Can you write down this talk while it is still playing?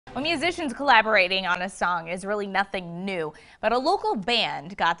Well, musicians collaborating on a song is really nothing new, but a local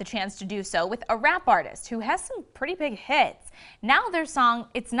band got the chance to do so with a rap artist who has some pretty big hits. Now their song,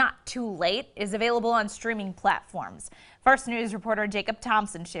 It's Not Too Late, is available on streaming platforms. First News reporter Jacob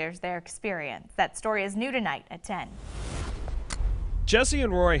Thompson shares their experience. That story is new tonight at 10. Jesse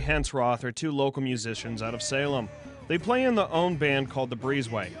and Roy Hensroth are two local musicians out of Salem. They play in their own band called The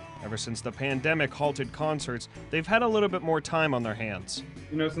Breezeway. Ever since the pandemic halted concerts, they've had a little bit more time on their hands.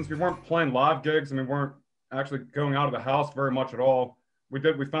 You know, since we weren't playing live gigs and we weren't actually going out of the house very much at all, we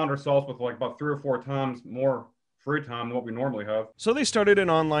found ourselves with like about 3 or 4 times more free time than what we normally have. So they started an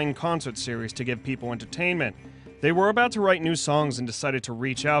online concert series to give people entertainment. They were about to write new songs and decided to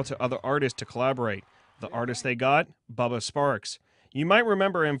reach out to other artists to collaborate. The artist they got? Bubba Sparks. You might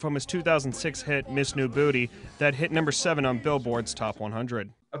remember him from his 2006 hit, Miss New Booty, that hit number 7 on Billboard's Top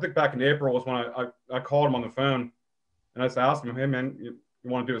 100. I think back in April was when I called him on the phone and I just asked him, hey man, you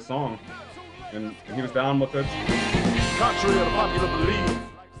want to do a song? And he was down with it. Contrary to popular belief.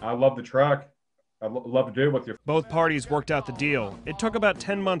 I love the track. I'd love to do it with you. Both parties worked out the deal. It took about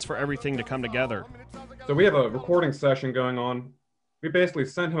 10 months for everything to come together. So we have a recording session going on. We basically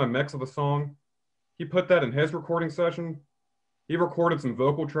sent him a mix of the song. He put that in his recording session. He recorded some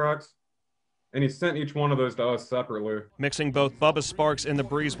vocal tracks, and he sent each one of those to us separately. Mixing both Bubba Sparks and the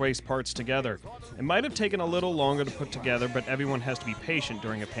Breezeway's parts together. It might have taken a little longer to put together, but everyone has to be patient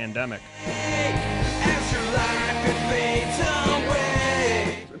during a pandemic.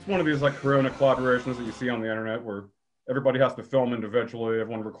 It's one of these like Corona collaborations that you see on the internet where everybody has to film individually,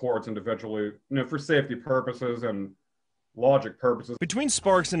 everyone records individually, you know, for safety purposes and logic purposes. Between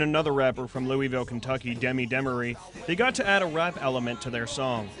Sparks and another rapper from Louisville, Kentucky, Demi Demery, they got to add a rap element to their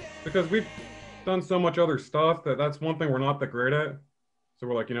song. Because we've done so much other stuff that's one thing we're not that great at. So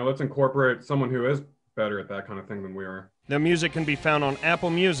we're like, you know, let's incorporate someone who is better at that kind of thing than we are. Their music can be found on Apple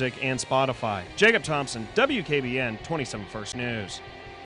Music and Spotify. Jacob Thompson, WKBN 27 First News.